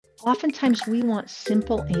Oftentimes, we want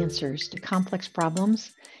simple answers to complex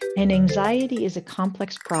problems, and anxiety is a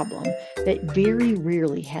complex problem that very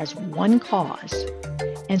rarely has one cause.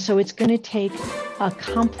 And so it's going to take a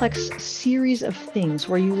complex series of things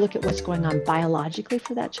where you look at what's going on biologically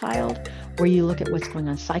for that child, where you look at what's going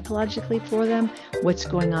on psychologically for them, what's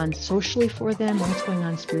going on socially for them, what's going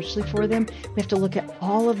on spiritually for them. We have to look at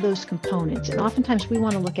all of those components. And oftentimes we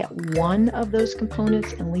want to look at one of those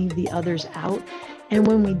components and leave the others out. And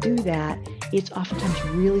when we do that, it's oftentimes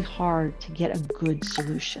really hard to get a good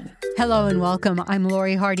solution. Hello and welcome. I'm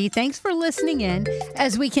Lori Hardy. Thanks for listening in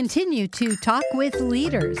as we continue to talk with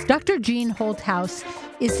leaders. Dr. Jean Holthaus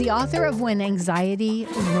is the author of When Anxiety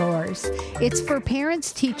Roars. It's for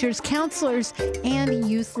parents, teachers, counselors, and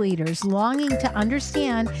youth leaders longing to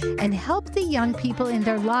understand and help the young people in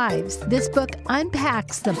their lives. This book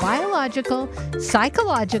unpacks the biological,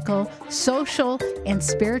 psychological, social, and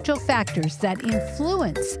spiritual factors that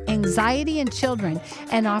influence anxiety in children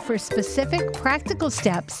and offers specific practical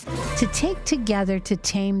steps to take together to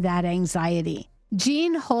tame that anxiety.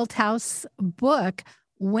 Jean Holthaus' book,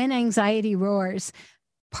 When Anxiety Roars,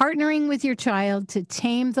 Partnering with Your Child to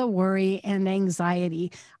Tame the Worry and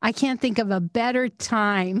Anxiety. I can't think of a better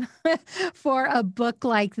time for a book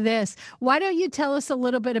like this. Why don't you tell us a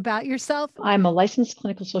little bit about yourself? I'm a licensed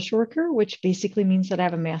clinical social worker, which basically means that I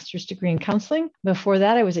have a master's degree in counseling. Before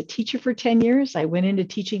that, I was a teacher for 10 years. I went into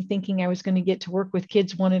teaching thinking I was going to get to work with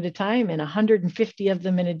kids one at a time, and 150 of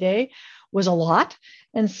them in a day was a lot.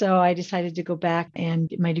 And so I decided to go back and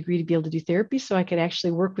get my degree to be able to do therapy so I could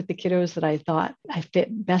actually work with the kiddos that I thought I fit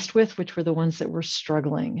best with, which were the ones that were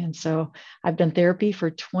struggling. And so I've done therapy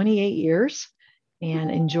for 28 years and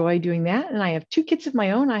enjoy doing that. And I have two kids of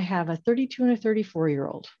my own. I have a 32 and a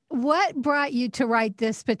 34-year-old. What brought you to write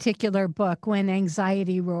this particular book, When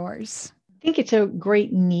Anxiety Roars? I think it's a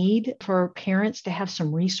great need for parents to have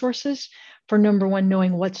some resources for, number one,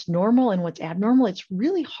 knowing what's normal and what's abnormal. It's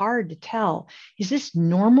really hard to tell. Is this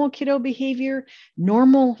normal kiddo behavior,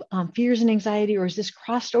 normal fears and anxiety, or is this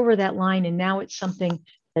crossed over that line and now it's something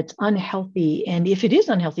that's unhealthy? And if it is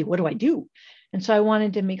unhealthy, what do I do? And so I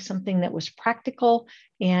wanted to make something that was practical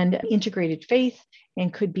and integrated faith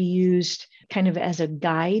and could be used kind of as a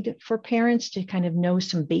guide for parents to kind of know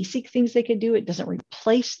some basic things they could do. It doesn't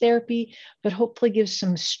replace therapy, but hopefully gives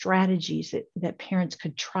some strategies that parents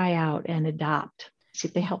could try out and adopt, see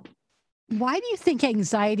if they help. Why do you think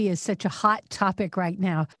anxiety is such a hot topic right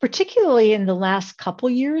now? Particularly in the last couple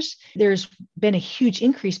years, there's been a huge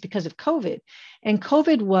increase because of COVID. And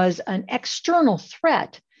COVID was an external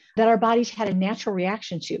threat that our bodies had a natural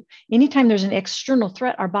reaction to. Anytime there's an external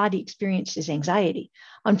threat, our body experiences anxiety.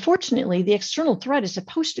 Unfortunately, the external threat is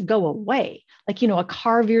supposed to go away. Like, a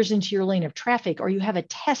car veers into your lane of traffic, or you have a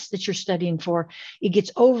test that you're studying for, it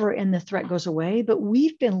gets over and the threat goes away. But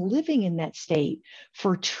we've been living in that state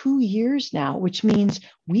for 2 years now, which means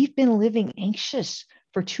we've been living anxious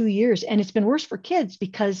for 2 years. And it's been worse for kids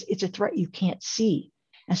because it's a threat you can't see.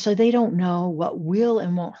 And so they don't know what will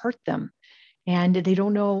and won't hurt them. And they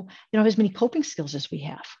don't know, as many coping skills as we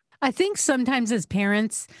have. I think sometimes as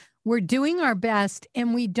parents, we're doing our best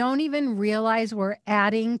and we don't even realize we're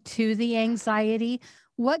adding to the anxiety.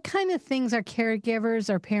 What kind of things are caregivers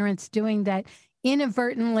or parents doing that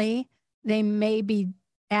inadvertently they may be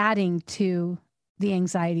adding to the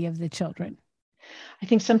anxiety of the children? I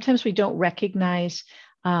think sometimes we don't recognize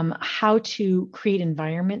how to create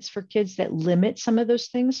environments for kids that limit some of those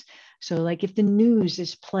things. So like if the news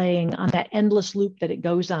is playing on that endless loop that it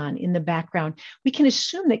goes on in the background, we can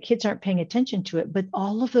assume that kids aren't paying attention to it. But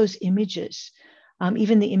all of those images,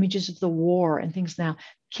 even the images of the war and things now,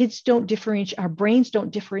 kids don't differentiate, our brains don't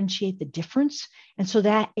differentiate the difference. And so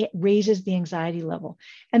that it raises the anxiety level.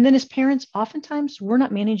 And then as parents, oftentimes we're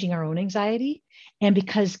not managing our own anxiety. And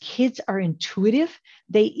because kids are intuitive,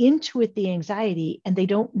 they intuit the anxiety and they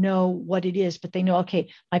don't know what it is, but they know, okay,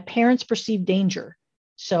 my parents perceive danger,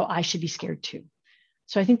 so I should be scared too.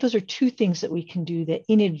 So I think those are two things that we can do that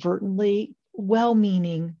inadvertently,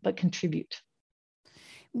 well-meaning, but contribute.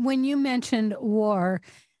 When you mentioned war,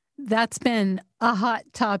 that's been a hot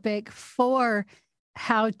topic for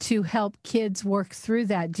how to help kids work through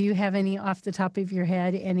that. Do you have any off the top of your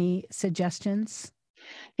head, any suggestions?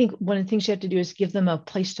 I think one of the things you have to do is give them a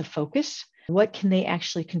place to focus. What can they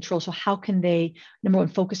actually control? So how can they, number one,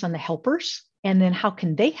 focus on the helpers? And then how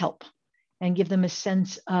can they help? And give them a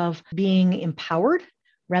sense of being empowered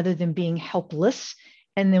rather than being helpless.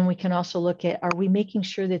 And then we can also look at, are we making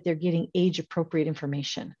sure that they're getting age-appropriate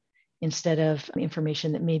information instead of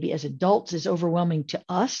information that maybe as adults is overwhelming to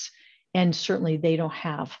us, and certainly they don't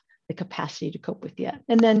have the capacity to cope with yet.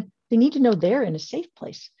 And then they need to know they're in a safe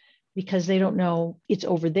place. because they don't know it's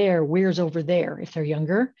over there. Where's over there if they're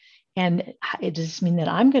younger? And it does this mean that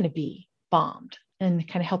I'm going to be bombed? And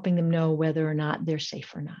kind of helping them know whether or not they're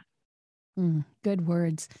safe or not. Good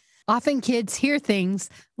words. Often kids hear things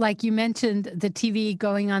like you mentioned the TV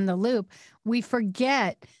going on the loop. We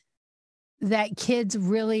forget that kids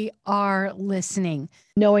really are listening.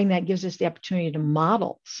 Knowing that gives us the opportunity to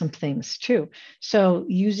model some things too. So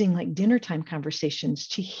using like dinner time conversations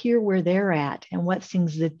to hear where they're at and what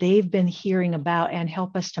things that they've been hearing about, and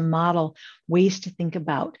help us to model ways to think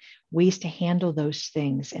about, ways to handle those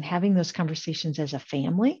things, and having those conversations as a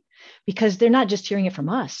family, because they're not just hearing it from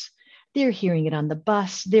us. They're hearing it on the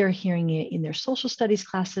bus, they're hearing it in their social studies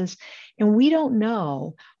classes, and we don't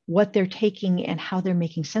know what they're taking and how they're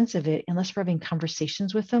making sense of it unless we're having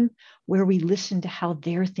conversations with them where we listen to how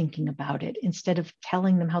they're thinking about it instead of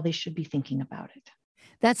telling them how they should be thinking about it.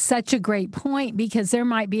 That's such a great point, because there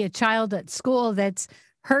might be a child at school that's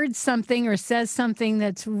heard something or says something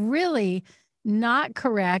that's really not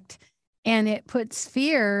correct, and it puts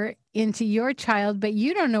fear into your child, but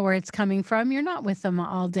you don't know where it's coming from. You're not with them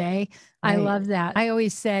all day. Right. I love that. I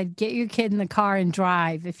always said, get your kid in the car and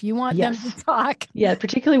drive if you want them to talk. Yeah,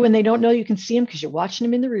 particularly when they don't know you can see them because you're watching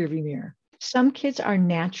them in the rearview mirror. Some kids are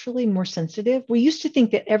naturally more sensitive. We used to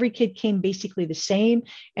think that every kid came basically the same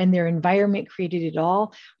and their environment created it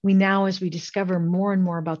all. We now, as we discover more and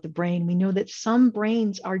more about the brain, we know that some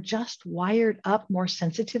brains are just wired up more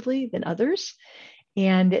sensitively than others.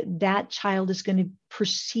 And that child is going to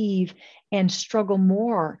perceive and struggle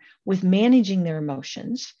more with managing their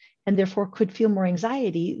emotions, and therefore could feel more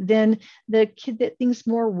anxiety than the kid that things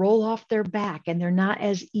more roll off their back and they're not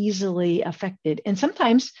as easily affected. And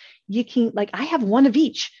sometimes you can, like, I have one of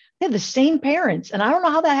each. They have the same parents, and I don't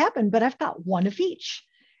know how that happened, but I've got one of each.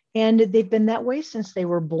 And they've been that way since they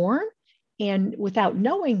were born. And without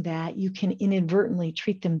knowing that, you can inadvertently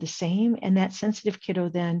treat them the same. And that sensitive kiddo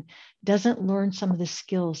then doesn't learn some of the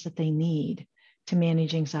skills that they need to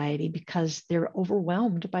manage anxiety because they're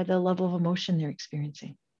overwhelmed by the level of emotion they're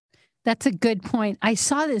experiencing. That's a good point. I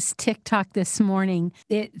saw this TikTok this morning.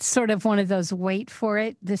 It's sort of one of those wait for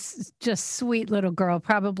it. This just sweet little girl,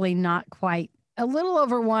 probably not quite, a little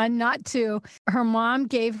over 1, not 2. Her mom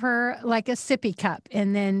gave her like a sippy cup,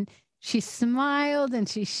 and then she smiled and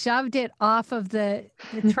she shoved it off of the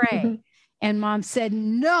tray. And mom said,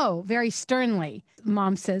 no, very sternly.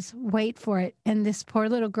 Mom says, wait for it. And this poor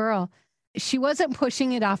little girl, she wasn't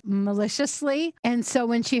pushing it off maliciously. And so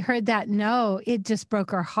when she heard that no, it just broke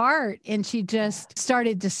her heart. And she just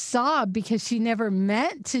started to sob because she never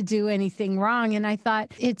meant to do anything wrong. And I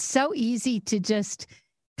thought, it's so easy to just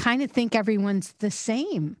kind of think everyone's the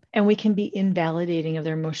same. And we can be invalidating of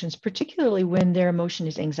their emotions, particularly when their emotion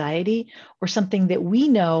is anxiety or something that we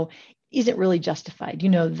know isn't really justified. You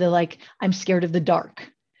know, the like, I'm scared of the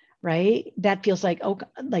dark, right? That feels like, oh,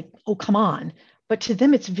 come on. But to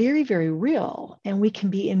them, it's very, very real. And we can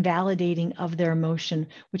be invalidating of their emotion,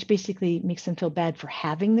 which basically makes them feel bad for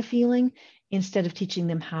having the feeling instead of teaching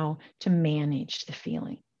them how to manage the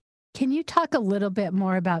feeling. Can you talk a little bit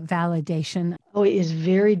more about validation? Oh, it is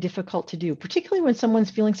very difficult to do, particularly when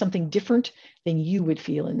someone's feeling something different than you would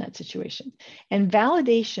feel in that situation. And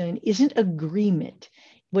validation isn't agreement.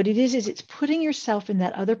 What it is it's putting yourself in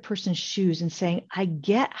that other person's shoes and saying, I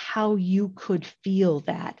get how you could feel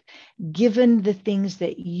that, given the things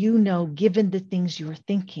that you know, given the things you're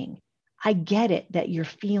thinking. I get it that you're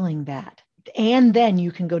feeling that. And then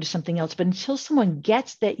you can go to something else. But until someone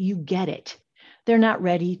gets that you get it, they're not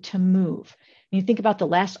ready to move. And you think about the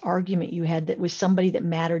last argument you had that was somebody that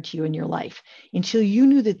mattered to you in your life. Until you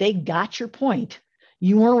knew that they got your point,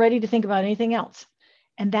 you weren't ready to think about anything else.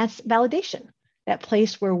 And that's validation, that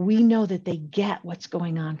place where we know that they get what's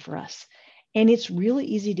going on for us. And it's really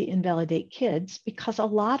easy to invalidate kids because a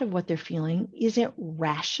lot of what they're feeling isn't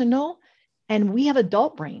rational. And we have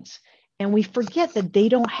adult brains. And we forget that they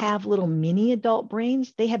don't have little mini adult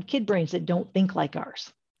brains. They have kid brains that don't think like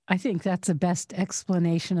ours. I think that's the best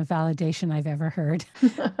explanation of validation I've ever heard.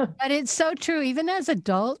 But it's so true. Even as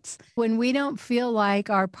adults, when we don't feel like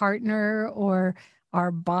our partner or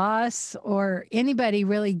our boss or anybody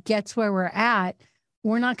really gets where we're at,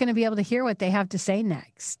 we're not going to be able to hear what they have to say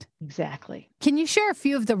next. Exactly. Can you share a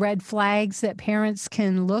few of the red flags that parents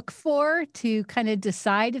can look for to kind of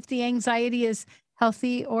decide if the anxiety is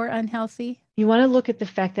healthy or unhealthy? You want to look at the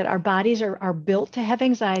fact that our bodies are built to have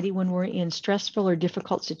anxiety when we're in stressful or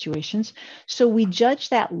difficult situations. So we judge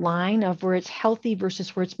that line of where it's healthy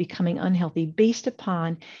versus where it's becoming unhealthy based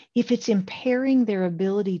upon if it's impairing their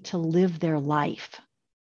ability to live their life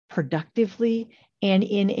productively and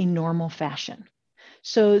in a normal fashion.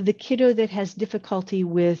 So the kiddo that has difficulty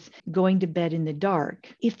with going to bed in the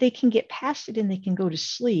dark, if they can get past it and they can go to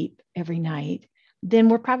sleep every night, then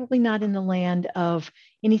we're probably not in the land of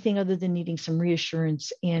anything other than needing some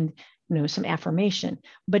reassurance and some affirmation.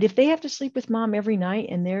 But if they have to sleep with mom every night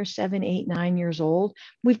and they're 7, 8, 9 years old,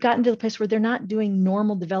 we've gotten to the place where they're not doing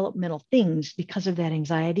normal developmental things because of that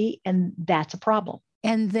anxiety. And that's a problem.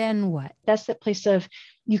 And then what? That's that place of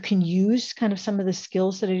you can use kind of some of the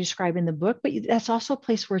skills that I describe in the book, but that's also a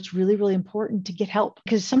place where it's really, really important to get help,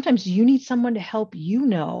 because sometimes you need someone to help you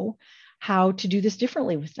know how to do this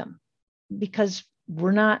differently with them, because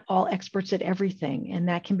we're not all experts at everything. And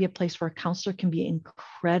that can be a place where a counselor can be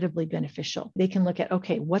incredibly beneficial. They can look at,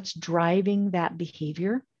 okay, what's driving that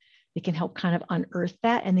behavior? They can help kind of unearth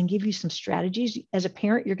that and then give you some strategies. As a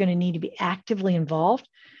parent, you're going to need to be actively involved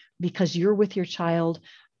because you're with your child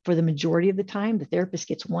for the majority of the time. The therapist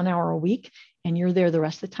gets 1 hour a week and you're there the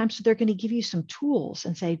rest of the time. So they're going to give you some tools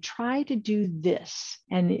and say, try to do this.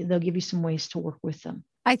 And they'll give you some ways to work with them.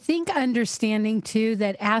 I think understanding too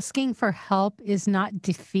that asking for help is not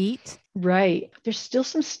defeat. Right. There's still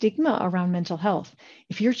some stigma around mental health.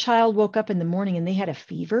 If your child woke up in the morning and they had a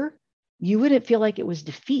fever, you wouldn't feel like it was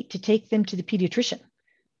defeat to take them to the pediatrician.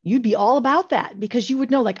 You'd be all about that because you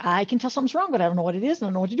would know, like, I can tell something's wrong, but I don't know what it is and I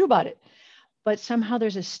don't know what to do about it. But somehow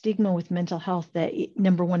there's a stigma with mental health that,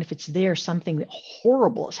 number one, if it's there, something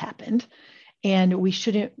horrible has happened. And we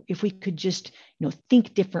shouldn't, if we could just,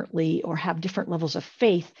 think differently or have different levels of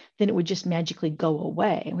faith, then it would just magically go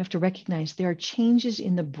away. And we have to recognize there are changes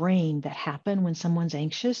in the brain that happen when someone's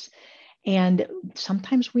anxious. And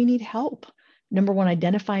sometimes we need help. Number one,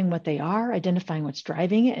 identifying what they are, identifying what's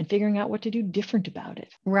driving it, and figuring out what to do different about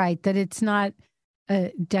it. Right. That it's not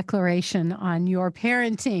a declaration on your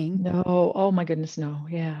parenting. No. Oh my goodness. No.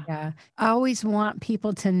 Yeah. Yeah. I always want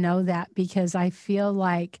people to know that because I feel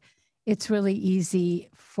like it's really easy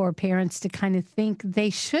for parents to kind of think they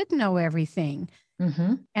should know everything.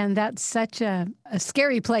 Mm-hmm. And that's such a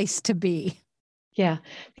scary place to be. Yeah.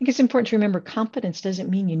 I think it's important to remember competence doesn't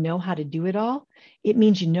mean you know how to do it all. It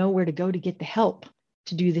means you know where to go to get the help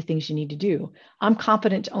to do the things you need to do. I'm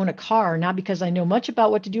competent to own a car, not because I know much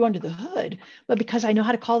about what to do under the hood, but because I know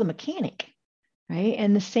how to call the mechanic, right?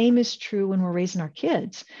 And the same is true when we're raising our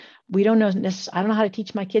kids. We don't know, I don't know how to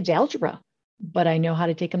teach my kids algebra, but I know how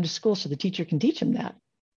to take them to school so the teacher can teach them that.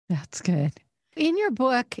 That's good. In your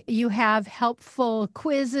book, you have helpful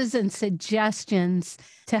quizzes and suggestions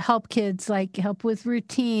to help kids, like help with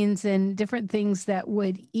routines and different things that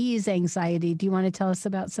would ease anxiety. Do you want to tell us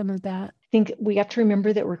about some of that? I think we have to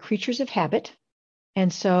remember that we're creatures of habit.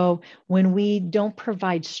 And so when we don't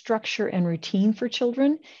provide structure and routine for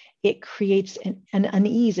children, it creates an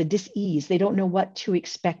unease, a dis-ease. They don't know what to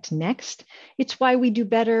expect next. It's why we do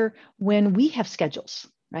better when we have schedules,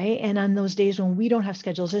 right? And on those days when we don't have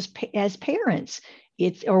schedules as parents,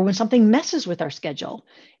 or when something messes with our schedule,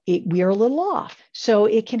 we are a little off. So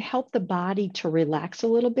it can help the body to relax a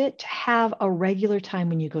little bit, to have a regular time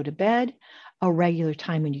when you go to bed, a regular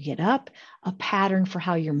time when you get up, a pattern for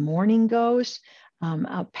how your morning goes,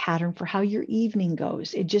 a pattern for how your evening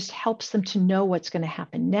goes. It just helps them to know what's going to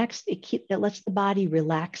happen next. It lets the body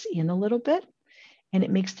relax in a little bit, and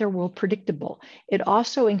it makes their world predictable. It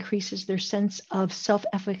also increases their sense of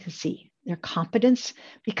self-efficacy, their competence,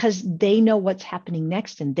 because they know what's happening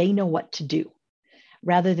next and they know what to do,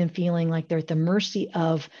 rather than feeling like they're at the mercy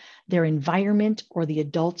of their environment or the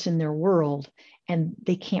adults in their world, and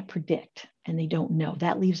they can't predict and they don't know.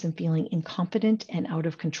 That leaves them feeling incompetent and out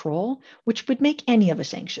of control, which would make any of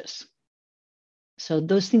us anxious. So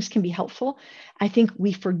those things can be helpful. I think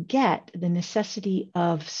we forget the necessity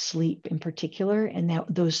of sleep in particular, and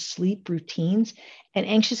those sleep routines. And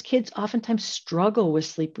anxious kids oftentimes struggle with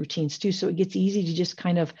sleep routines too. So it gets easy to just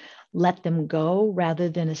kind of let them go rather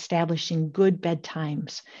than establishing good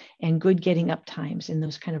bedtimes and good getting up times and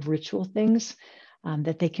those kind of ritual things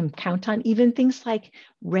that they can count on. Even things like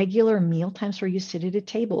regular meal times where you sit at a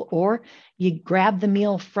table, or you grab the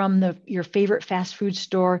meal from your favorite fast food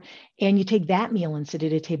store and you take that meal and sit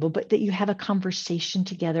at a table, but that you have a conversation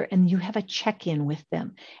together and you have a check-in with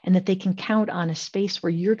them, and that they can count on a space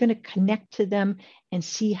where you're going to connect to them and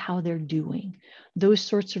see how they're doing. Those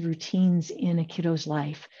sorts of routines in a kiddo's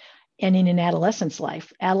life and in an adolescent's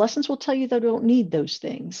life. Adolescents will tell you they don't need those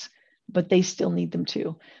things, but they still need them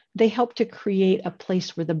too. They help to create a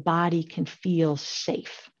place where the body can feel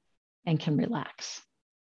safe and can relax.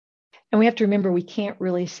 And we have to remember, we can't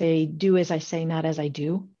really say, do as I say, not as I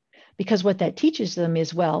do, because what that teaches them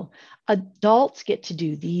is, well, adults get to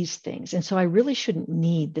do these things, and so I really shouldn't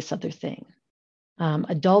need this other thing.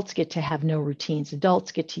 Adults get to have no routines.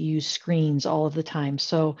 Adults get to use screens all of the time.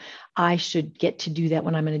 So I should get to do that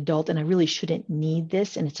when I'm an adult, and I really shouldn't need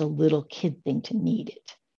this. And it's a little kid thing to need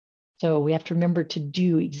it. So we have to remember to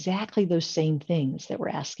do exactly those same things that we're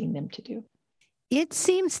asking them to do. It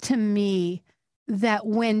seems to me that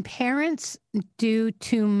when parents do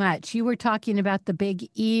too much, you were talking about the big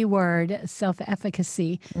E word,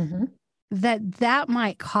 self-efficacy, Mm-hmm. that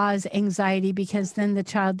might cause anxiety because then the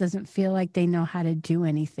child doesn't feel like they know how to do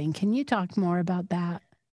anything. Can you talk more about that?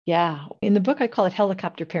 Yeah. In the book, I call it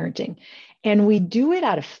helicopter parenting. And we do it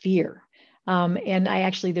out of fear. And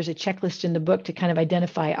there's a checklist in the book to kind of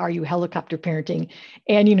identify, are you helicopter parenting?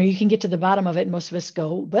 And, you can get to the bottom of it. And most of us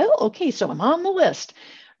go, well, okay, so I'm on the list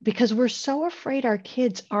because we're so afraid our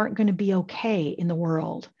kids aren't going to be okay in the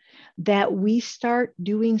world that we start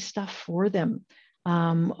doing stuff for them.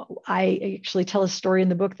 I actually tell a story in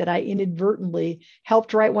the book that I inadvertently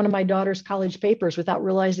helped write one of my daughter's college papers without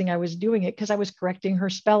realizing I was doing it because I was correcting her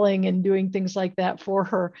spelling and doing things like that for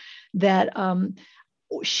her that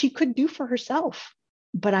she could do for herself.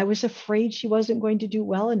 But I was afraid she wasn't going to do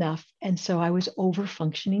well enough. And so I was over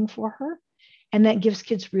functioning for her. And that gives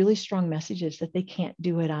kids really strong messages that they can't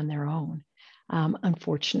do it on their own.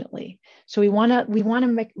 Unfortunately. So we want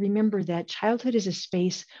to remember that childhood is a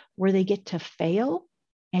space where they get to fail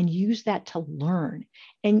and use that to learn.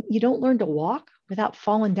 And you don't learn to walk without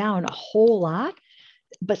falling down a whole lot.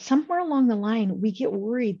 But somewhere along the line, we get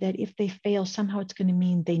worried that if they fail, somehow it's going to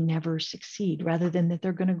mean they never succeed rather than that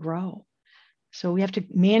they're going to grow. So we have to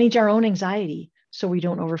manage our own anxiety so we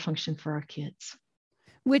don't overfunction for our kids.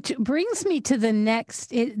 Which brings me to the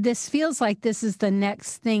next, this feels like this is the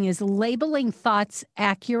next thing, is labeling thoughts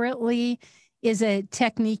accurately is a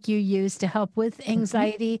technique you use to help with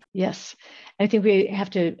anxiety. Mm-hmm. Yes. I think we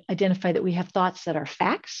have to identify that we have thoughts that are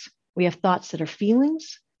facts, we have thoughts that are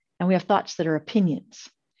feelings, and we have thoughts that are opinions.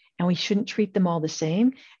 And we shouldn't treat them all the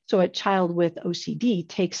same. So a child with OCD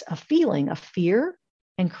takes a feeling, a fear,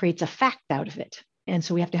 and creates a fact out of it. And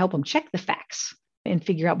so we have to help them check the facts and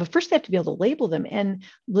figure out, but first they have to be able to label them. And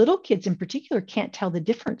little kids in particular can't tell the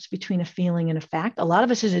difference between a feeling and a fact. A lot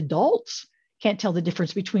of us as adults can't tell the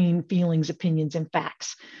difference between feelings, opinions, and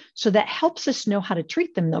facts. So that helps us know how to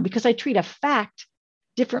treat them though, because I treat a fact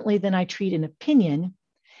differently than I treat an opinion.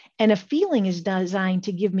 And a feeling is designed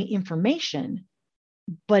to give me information,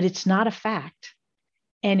 but it's not a fact.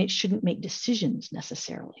 And it shouldn't make decisions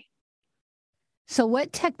necessarily. So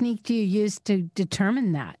what technique do you use to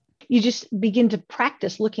determine that? You just begin to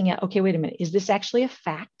practice looking at, okay, wait a minute, is this actually a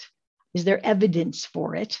fact? Is there evidence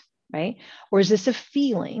for it, right? Or is this a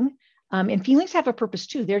feeling? And feelings have a purpose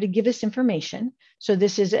too. They're to give us information. So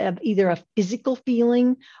this is either a physical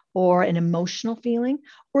feeling or an emotional feeling,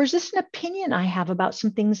 or is this an opinion I have about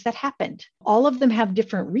some things that happened? All of them have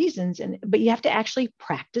different reasons, but you have to actually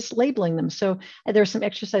practice labeling them. So there are some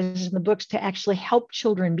exercises in the books to actually help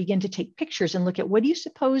children begin to take pictures and look at what do you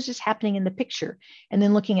suppose is happening in the picture? And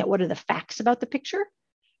then looking at what are the facts about the picture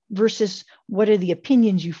versus what are the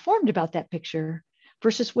opinions you formed about that picture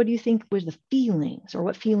versus what do you think was the feelings or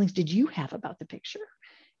what feelings did you have about the picture?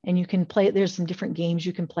 And you can play, there's some different games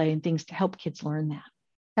you can play and things to help kids learn that.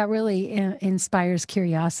 That really inspires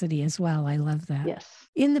curiosity as well. I love that. Yes.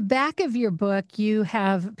 In the back of your book, you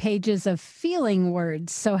have pages of feeling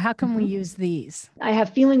words. So how can we use these? I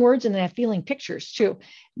have feeling words and I have feeling pictures too,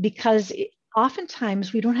 because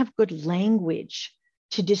oftentimes we don't have good language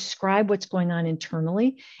to describe what's going on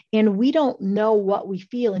internally. And we don't know what we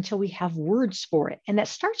feel until we have words for it. And that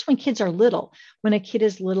starts when kids are little. When a kid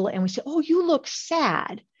is little and we say, oh, you look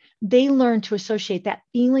sad. They learn to associate that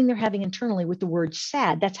feeling they're having internally with the word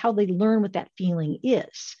sad. That's how they learn what that feeling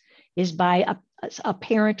is by a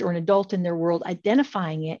parent or an adult in their world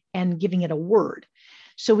identifying it and giving it a word.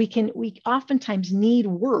 So we oftentimes need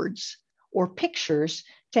words or pictures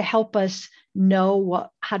to help us know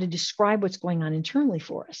how to describe what's going on internally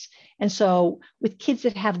for us. And so with kids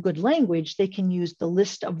that have good language, they can use the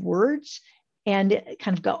list of words and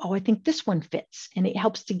kind of go, oh, I think this one fits. And it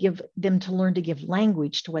helps to give them to learn to give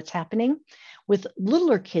language to what's happening. With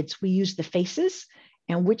littler kids, we use the faces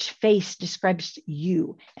and which face describes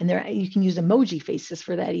you. And you can use emoji faces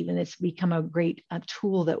for that even. It's become a great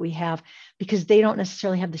tool that we have because they don't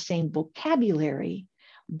necessarily have the same vocabulary,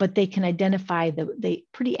 but they can identify they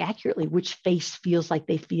pretty accurately which face feels like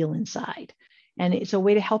they feel inside. And it's a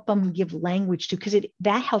way to help them give language to, because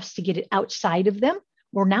that helps to get it outside of them,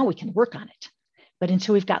 or now we can work on it. But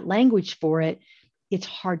until we've got language for it, it's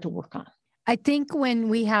hard to work on. I think when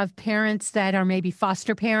we have parents that are maybe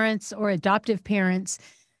foster parents or adoptive parents,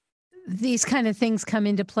 these kind of things come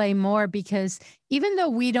into play more because even though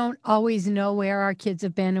we don't always know where our kids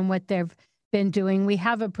have been and what they've been doing, we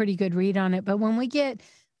have a pretty good read on it. But when we get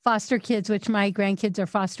foster kids, which my grandkids are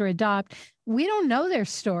foster adopt, we don't know their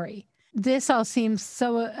story. This all seems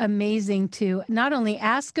so amazing to not only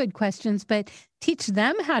ask good questions, but teach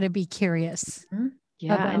them how to be curious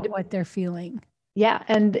about what they're feeling. Yeah.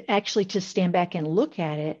 And actually to stand back and look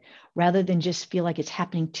at it rather than just feel like it's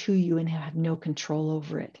happening to you and have no control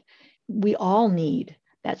over it. We all need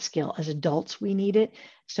that skill. As adults, we need it.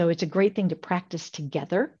 So it's a great thing to practice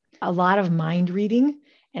together. A lot of mind reading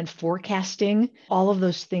and forecasting, all of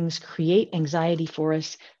those things create anxiety for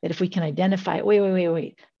us that if we can identify,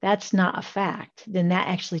 wait, that's not a fact, then that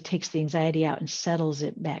actually takes the anxiety out and settles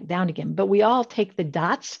it back down again. But we all take the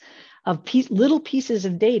dots of little pieces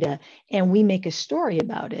of data and we make a story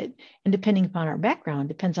about it. And depending upon our background,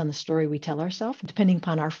 depends on the story we tell ourselves. Depending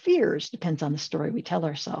upon our fears, depends on the story we tell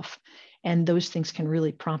ourselves. And those things can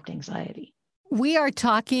really prompt anxiety. We are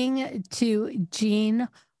talking to Jean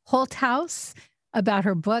Holthaus about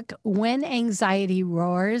her book, When Anxiety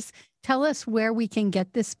Roars. Tell us where we can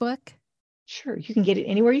get this book. Sure. You can get it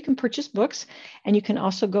anywhere you can purchase books. And you can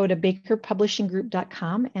also go to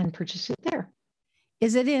bakerpublishinggroup.com and purchase it there.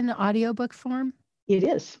 Is it in audiobook form? It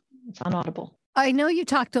is. It's on Audible. I know you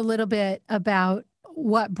talked a little bit about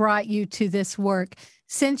what brought you to this work.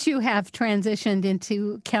 Since you have transitioned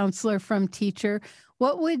into counselor from teacher,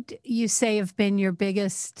 what would you say have been your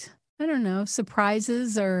biggest,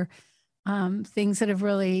 surprises or things that have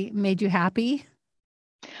really made you happy?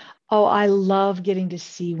 Oh, I love getting to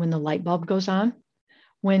see when the light bulb goes on,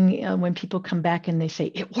 when people come back and they say,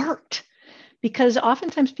 it worked. Because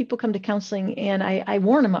oftentimes people come to counseling and I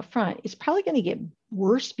warn them up front, it's probably going to get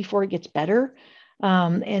worse before it gets better.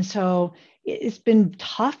 And so it's been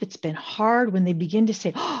tough. It's been hard when they begin to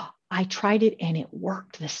say, oh, I tried it and it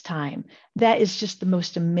worked this time. That is just the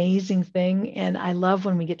most amazing thing. And I love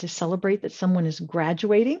when we get to celebrate that someone is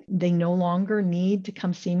graduating. They no longer need to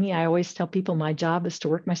come see me. I always tell people my job is to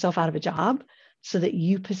work myself out of a job so that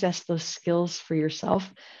you possess those skills for yourself.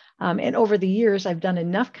 And over the years, I've done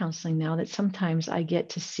enough counseling now that sometimes I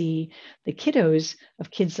get to see the kiddos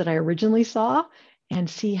of kids that I originally saw and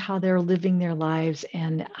see how they're living their lives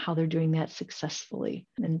and how they're doing that successfully.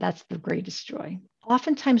 And that's the greatest joy.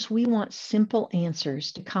 Oftentimes, we want simple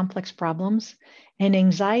answers to complex problems, and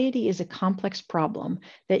anxiety is a complex problem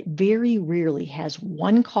that very rarely has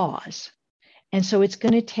one cause. And so it's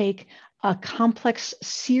going to take a complex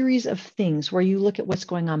series of things where you look at what's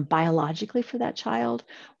going on biologically for that child,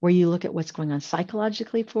 where you look at what's going on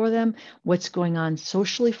psychologically for them, what's going on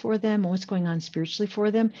socially for them, and what's going on spiritually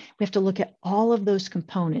for them. We have to look at all of those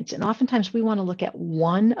components. And oftentimes we want to look at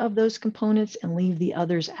one of those components and leave the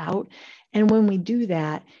others out. And when we do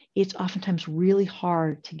that, it's oftentimes really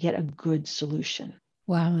hard to get a good solution.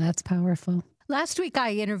 Wow, that's powerful. Last week,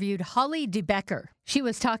 I interviewed Holly DeBecker. She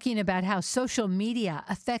was talking about how social media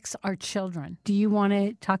affects our children. Do you want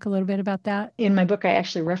to talk a little bit about that? In my book, I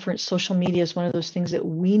actually reference social media as one of those things that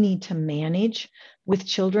we need to manage with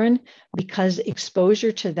children because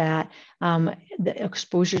exposure to that, the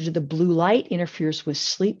exposure to the blue light interferes with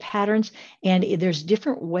sleep patterns. And there's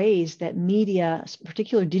different ways that media,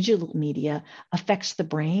 particular digital media, affects the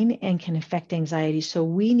brain and can affect anxiety. So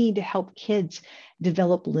we need to help kids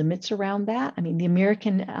develop limits around that. I mean, the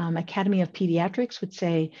American Academy of Pediatrics would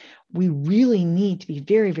say we really need to be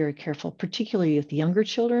very, very careful, particularly with younger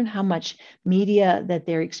children, how much media that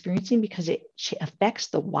they're experiencing because it affects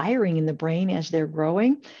the wiring in the brain as they're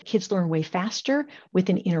growing. Kids learn way faster with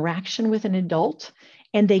an interaction with an adult,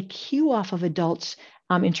 and they cue off of adults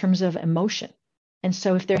in terms of emotion. And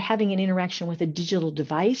so if they're having an interaction with a digital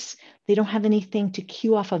device, they don't have anything to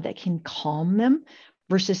cue off of that can calm them.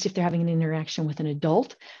 Versus if they're having an interaction with an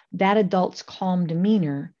adult, that adult's calm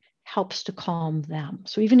demeanor helps to calm them.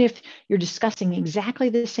 So even if you're discussing exactly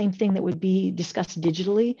the same thing that would be discussed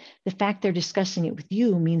digitally, the fact they're discussing it with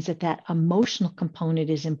you means that that emotional component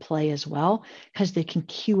is in play as well, because they can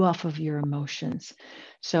cue off of your emotions.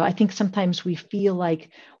 So I think sometimes we feel like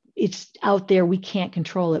it's out there, we can't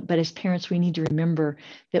control it. But as parents, we need to remember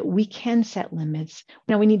that we can set limits.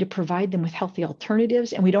 Now we need to provide them with healthy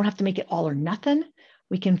alternatives, and we don't have to make it all or nothing.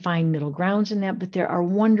 We can find middle grounds in that, but there are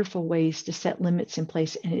wonderful ways to set limits in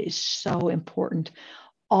place. And it is so important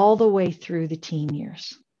all the way through the teen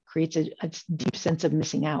years. Creates a deep sense of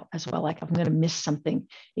missing out as well. Like if I'm going to miss something,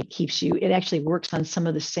 it actually works on some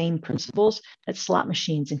of the same principles that slot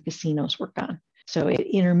machines and casinos work on. So it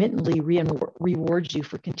intermittently rewards you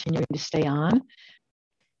for continuing to stay on.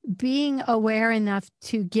 Being aware enough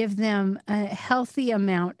to give them a healthy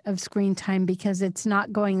amount of screen time because it's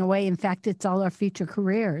not going away. In fact, it's all our future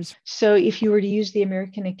careers. So if you were to use the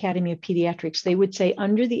American Academy of Pediatrics, they would say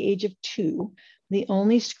under the age of 2, The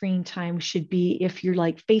only screen time should be if you're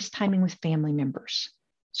like FaceTiming with family members,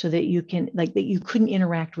 so that you can, like, that you couldn't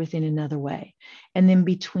interact with in another way. And then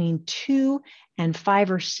between 2 and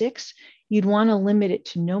 5 or 6, you'd want to limit it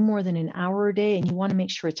to no more than an hour a day. And you want to make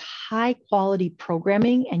sure it's high quality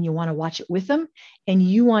programming, and you want to watch it with them, and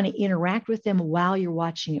you want to interact with them while you're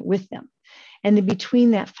watching it with them. And then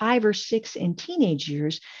between that 5 or 6 and teenage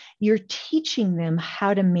years, you're teaching them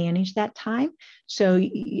how to manage that time. So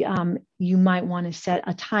you might want to set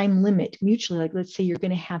a time limit mutually. Like, let's say you're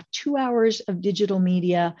going to have 2 hours of digital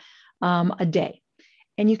media a day.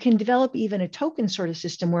 And you can develop even a token sort of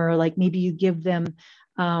system where, like, maybe you give them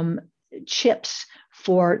chips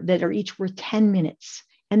that are each worth 10 minutes.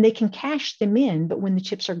 And they can cash them in, but when the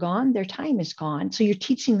chips are gone, their time is gone. So you're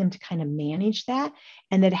teaching them to kind of manage that,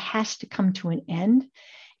 and that it has to come to an end.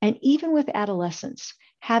 And even with adolescents,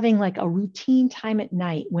 having like a routine time at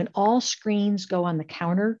night when all screens go on the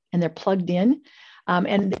counter and they're plugged in.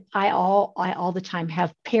 And I all the time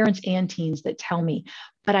have parents and teens that tell me,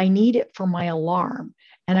 but I need it for my alarm.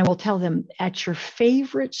 And I will tell them, at your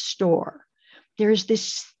favorite store, there's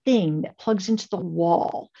this thing that plugs into the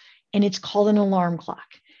wall, and it's called an alarm clock.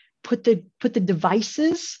 Put the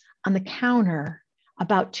devices on the counter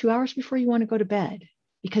about 2 hours before you want to go to bed,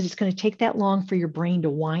 because it's going to take that long for your brain to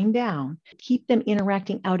wind down. Keep them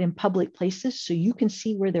interacting out in public places so you can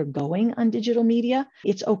see where they're going on digital media.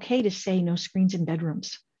 It's okay to say no screens in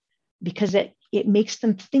bedrooms, because it makes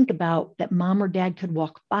them think about that mom or dad could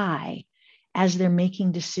walk by as they're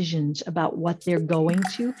making decisions about what they're going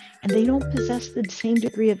to, and they don't possess the same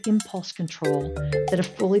degree of impulse control that a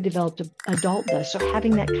fully developed adult does. So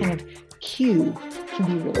having that kind of cue can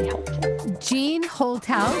be really helpful. Jean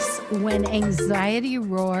Holthaus, When Anxiety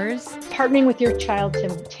Roars. Partnering with your child to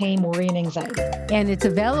tame worry and anxiety. And it's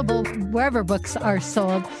available wherever books are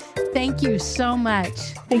sold. Thank you so much.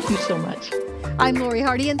 Thank you so much. I'm Lori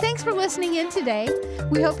Hardy, and thanks for listening in today.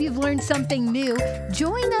 We hope you've learned something new.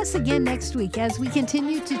 Join us again next week as we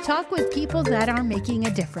continue to talk with people that are making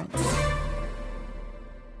a difference.